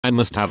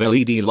must have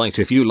LED light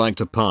if you like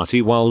to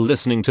party while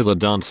listening to the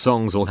dance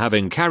songs or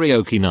having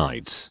karaoke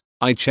nights.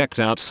 I checked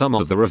out some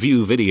of the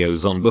review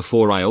videos on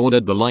before I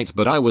ordered the light,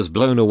 but I was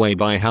blown away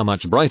by how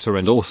much brighter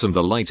and awesome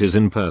the light is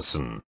in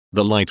person.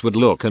 The light would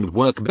look and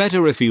work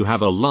better if you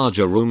have a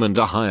larger room and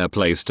a higher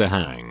place to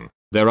hang.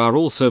 There are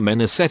also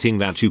many settings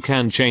that you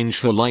can change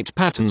for light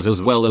patterns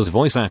as well as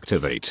voice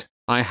activate.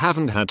 I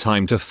haven't had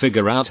time to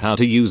figure out how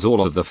to use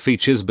all of the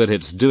features, but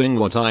it's doing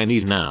what I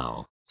need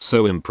now.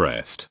 So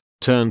impressed.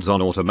 Turns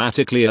on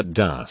automatically at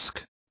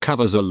dusk.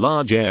 Covers a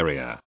large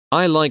area.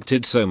 I liked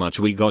it so much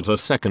we got a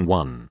second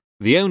one.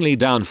 The only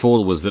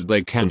downfall was that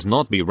they can't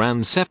not be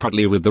ran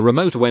separately with the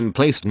remote when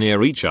placed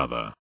near each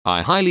other.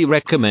 I highly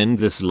recommend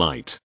this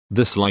light.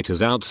 This light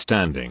is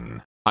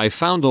outstanding. I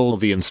found all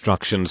the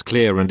instructions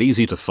clear and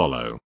easy to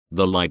follow.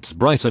 The lights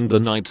brightened the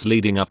nights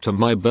leading up to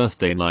my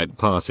birthday night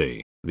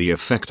party. The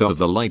effect of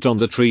the light on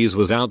the trees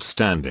was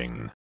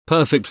outstanding.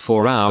 Perfect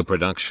for our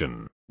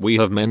production. We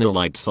have many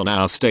lights on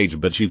our stage,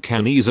 but you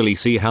can easily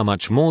see how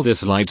much more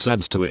this light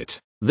adds to it.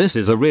 This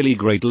is a really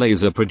great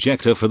laser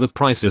projector for the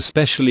price,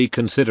 especially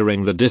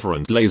considering the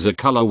different laser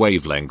color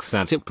wavelengths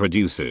that it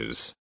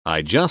produces.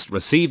 I just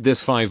received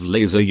this 5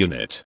 laser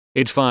unit.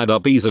 It fired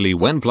up easily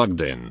when plugged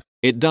in.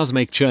 It does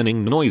make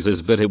churning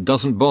noises, but it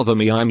doesn't bother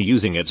me. I'm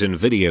using it in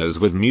videos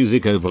with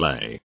music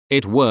overlay.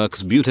 It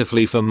works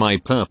beautifully for my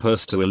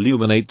purpose to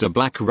illuminate a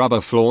black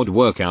rubber floored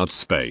workout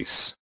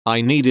space.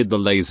 I needed the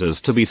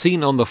lasers to be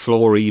seen on the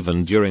floor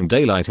even during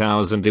daylight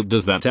hours, and it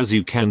does that, as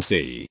you can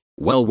see.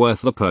 Well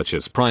worth the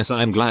purchase price.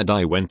 I'm glad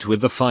I went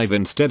with the 5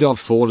 instead of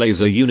 4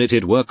 laser unit.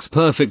 It works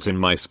perfect in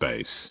my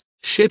space.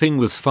 Shipping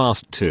was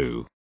fast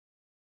too.